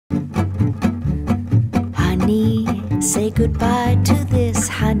say goodbye to this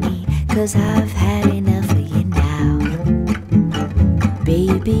honey, 'cause I've had enough of you now.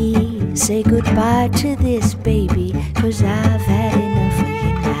 Baby, say goodbye to this baby, 'cause I've had enough of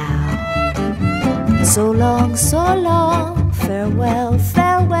you now. So long, farewell,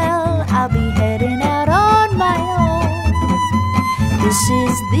 farewell, I'll be heading out on my own. This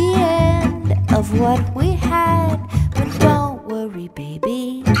is the end of what we had, but don't worry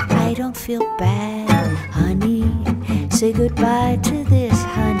baby, I don't feel bad. Honey, say goodbye to this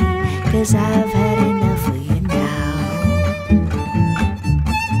honey, 'cause I've had enough of you now.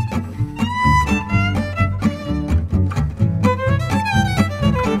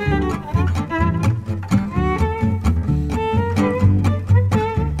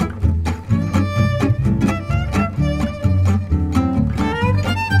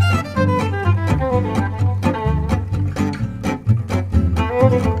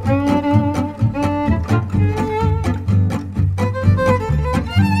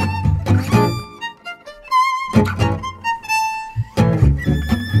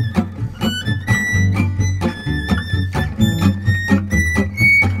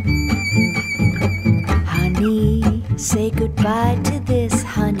 Say goodbye to this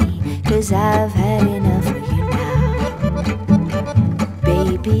honey, 'cause I've had enough of you now.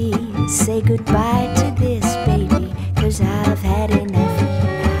 Baby, say goodbye to this baby, 'cause I've had enough of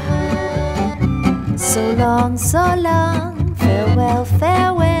you now. So long, farewell,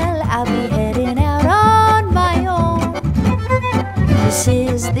 farewell, I'll be heading out on my own. This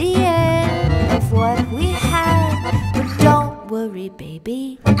is the end of what we had, but don't worry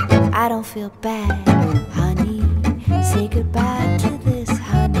baby, I don't feel bad. Honey, say goodbye to this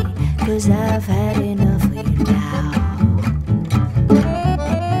honey, 'cause I've had enough of you now.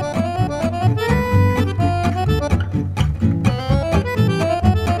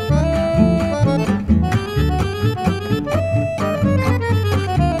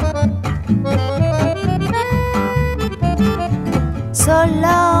 So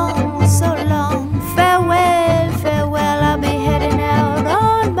long, farewell, farewell, I'll be heading out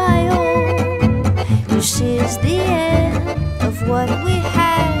on my own. This is the end of what we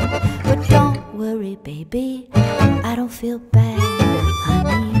had, but don't worry baby, I don't feel bad.